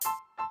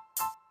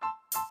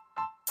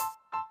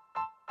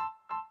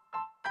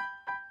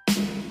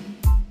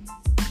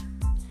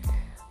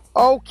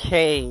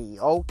Okay.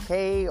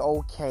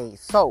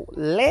 So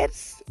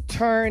let's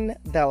turn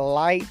the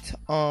light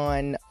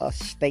on a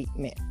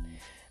statement.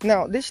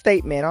 Now, this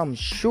statement, I'm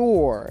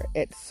sure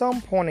at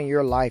some point in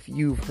your life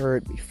you've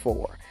heard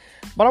before.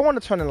 But I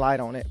want to turn the light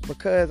on it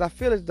because I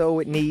feel as though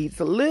it needs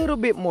a little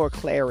bit more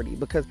clarity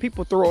because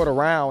people throw it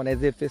around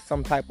as if it's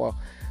some type of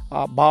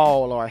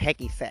ball or a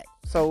hacky sack.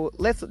 So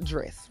let's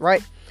address,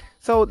 right?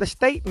 So the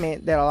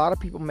statement that a lot of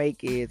people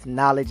make is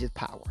knowledge is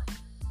power.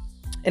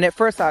 And at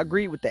first I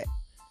agreed with that.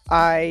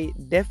 I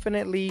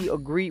definitely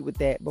agreed with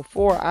that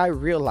before I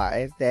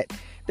realized that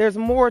there's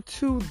more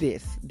to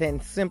this than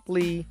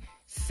simply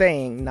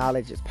saying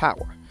knowledge is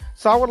power.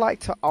 So I would like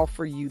to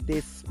offer you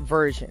this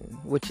version,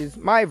 which is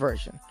my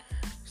version.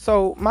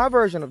 So my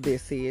version of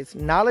this is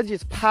knowledge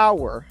is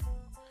power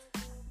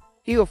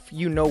if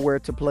you know where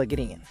to plug it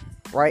in,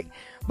 right?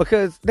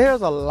 Because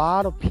there's a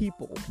lot of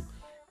people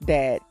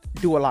that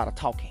do a lot of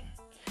talking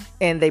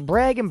and they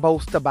brag and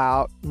boast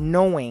about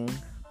knowing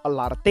a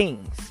lot of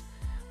things.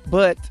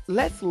 But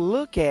let's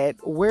look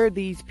at where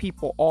these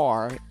people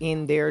are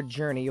in their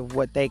journey of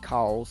what they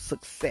call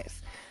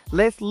success.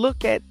 Let's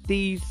look at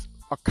these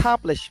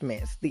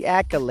accomplishments, the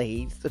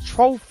accolades, the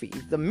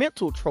trophies, the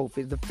mental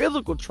trophies, the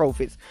physical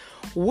trophies.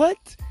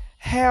 What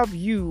have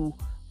you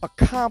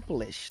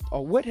accomplished,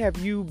 or what have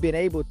you been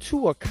able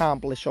to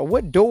accomplish, or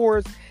what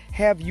doors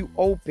have you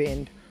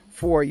opened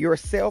for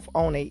yourself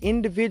on an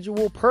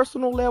individual,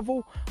 personal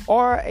level,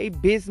 or a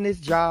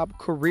business, job,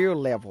 career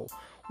level?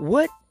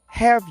 What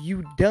have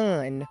you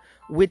done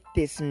with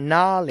this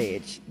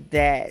knowledge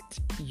that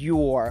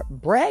you're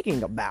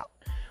bragging about?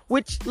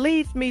 Which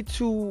leads me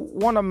to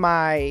one of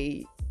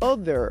my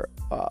other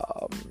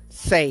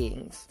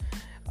sayings.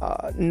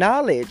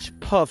 Knowledge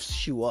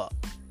puffs you up.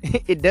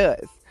 It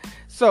does.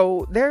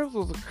 So there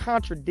was a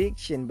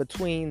contradiction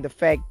between the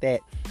fact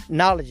that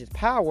knowledge is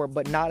power,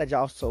 but knowledge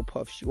also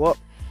puffs you up.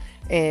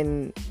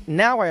 And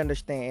now I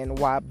understand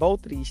why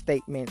both of these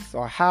statements,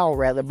 or how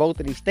rather both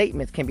of these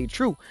statements can be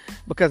true,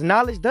 because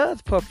knowledge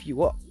does puff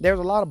you up. There's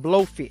a lot of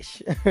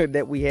blowfish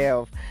that we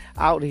have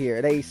out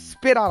here. They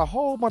spit out a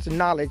whole bunch of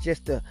knowledge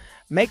just to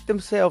make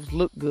themselves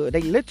look good.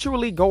 They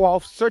literally go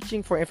off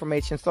searching for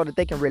information so that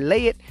they can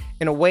relay it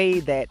in a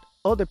way that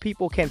other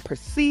people can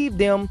perceive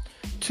them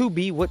to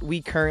be what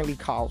we currently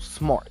call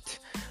smart.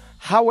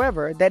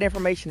 However, that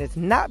information is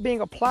not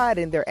being applied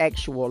in their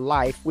actual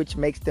life, which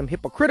makes them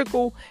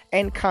hypocritical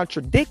and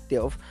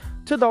contradictive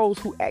to those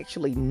who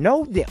actually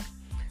know them.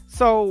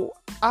 So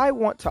I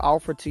want to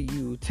offer to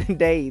you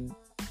today,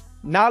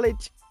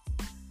 knowledge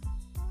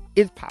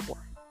is power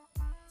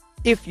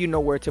if you know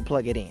where to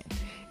plug it in.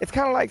 It's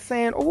kind of like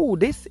saying, oh,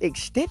 this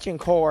extension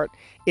cord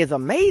is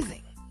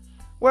amazing.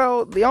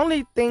 Well, the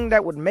only thing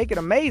that would make it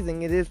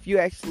amazing is if you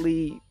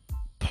actually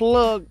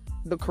plug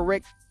the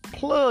correct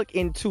plug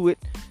into it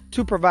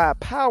to provide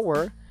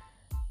power,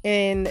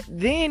 and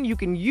then you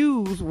can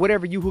use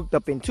whatever you hooked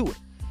up into it.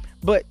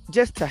 But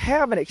just to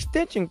have an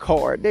extension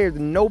cord, there's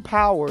no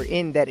power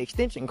in that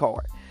extension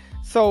cord.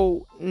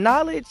 So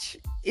knowledge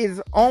is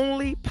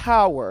only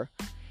power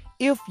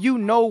if you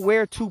know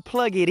where to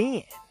plug it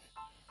in.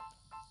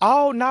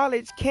 All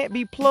knowledge can't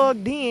be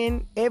plugged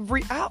in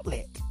every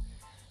outlet.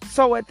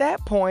 So at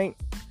that point,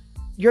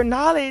 your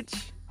knowledge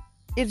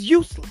is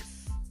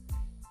useless.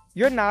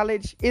 Your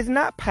knowledge is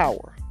not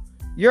power.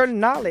 Your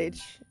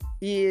knowledge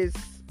is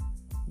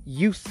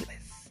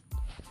useless.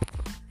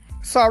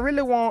 So I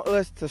really want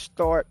us to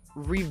start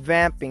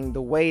revamping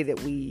the way that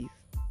we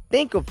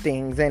think of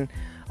things. And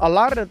a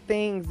lot of the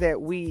things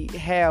that we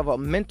have a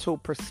mental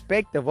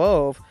perspective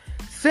of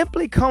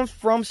simply comes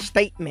from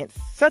statements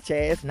such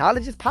as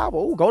knowledge is power.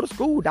 Oh, go to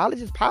school,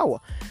 knowledge is power.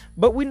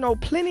 But we know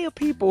plenty of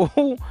people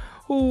who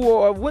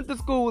went to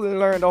school and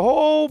learned a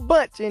whole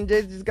bunch and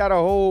just got a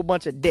whole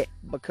bunch of debt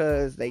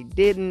because they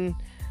didn't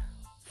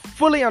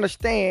fully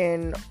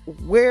understand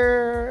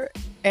where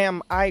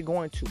am I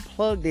going to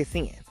plug this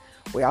in.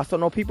 We also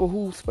know people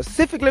who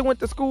specifically went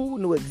to school,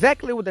 knew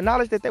exactly what the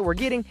knowledge that they were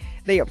getting.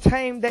 They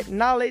obtained that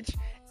knowledge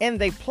and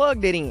they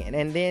plugged it in,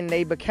 and then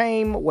they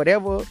became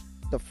whatever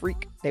the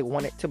freak they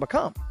wanted to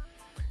become.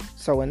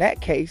 So in that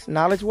case,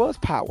 knowledge was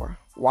power.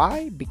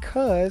 Why?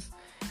 Because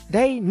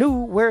they knew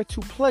where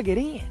to plug it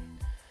in.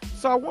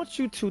 So I want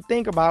you to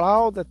think about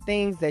all the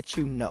things that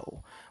you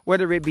know,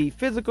 whether it be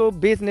physical,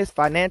 business,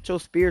 financial,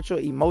 spiritual,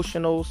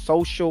 emotional,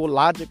 social,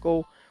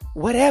 logical,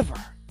 whatever.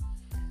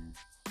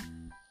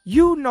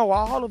 You know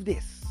all of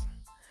this,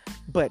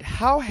 but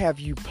how have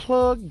you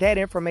plugged that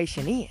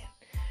information in?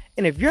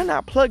 And if you're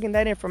not plugging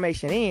that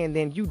information in,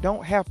 then you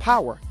don't have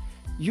power.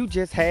 You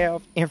just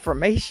have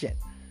information,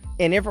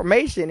 and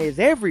information is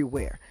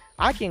everywhere.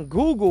 I can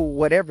Google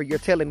whatever you're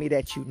telling me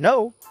that you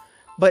know,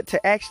 but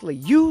to actually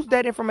use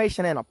that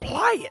information and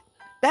apply it,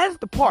 that's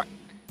the part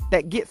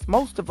that gets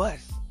most of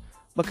us.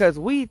 Because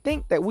we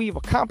think that we've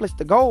accomplished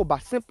the goal by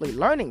simply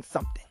learning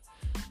something.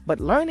 But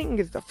learning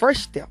is the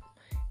first step.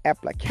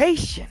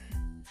 Application,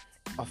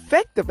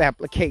 effective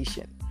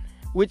application,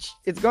 which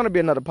is going to be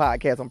another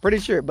podcast, I'm pretty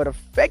sure. But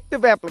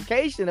effective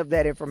application of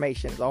that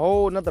information is a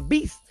whole nother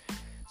beast.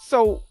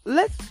 So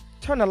let's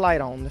turn the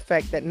light on the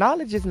fact that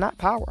knowledge is not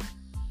power.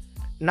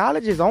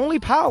 Knowledge is only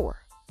power,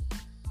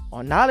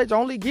 or knowledge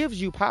only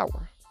gives you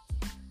power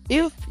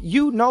if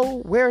you know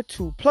where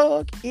to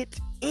plug it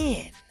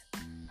in.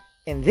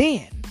 And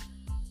then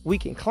we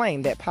can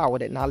claim that power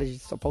that knowledge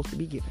is supposed to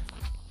be given.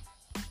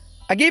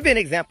 I'll give you an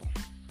example.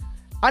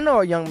 I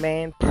know a young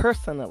man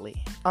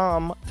personally.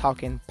 I'm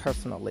talking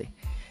personally.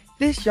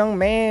 This young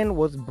man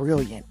was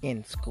brilliant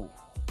in school.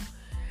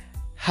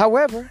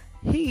 However,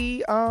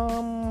 he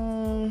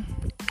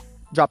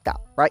dropped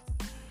out, right?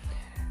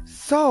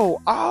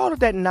 So all of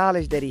that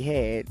knowledge that he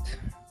had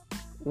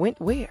went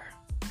where?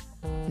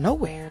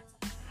 Nowhere.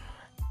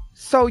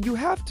 So you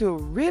have to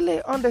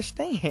really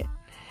understand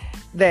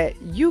that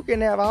you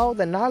can have all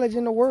the knowledge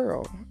in the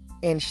world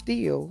and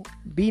still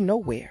be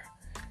nowhere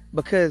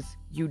because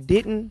you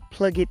didn't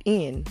plug it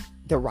in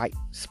the right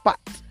spot.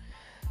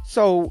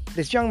 So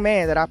this young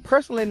man that I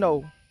personally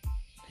know,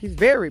 he's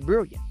very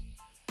brilliant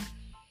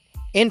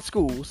in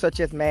school, such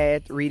as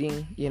math,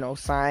 reading,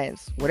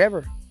 science,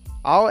 whatever,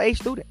 all A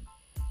student.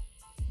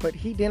 But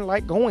he didn't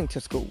like going to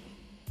school.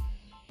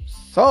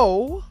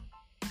 So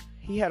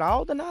he had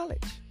all the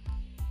knowledge,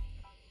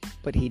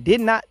 but he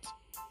did not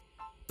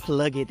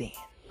plug it in.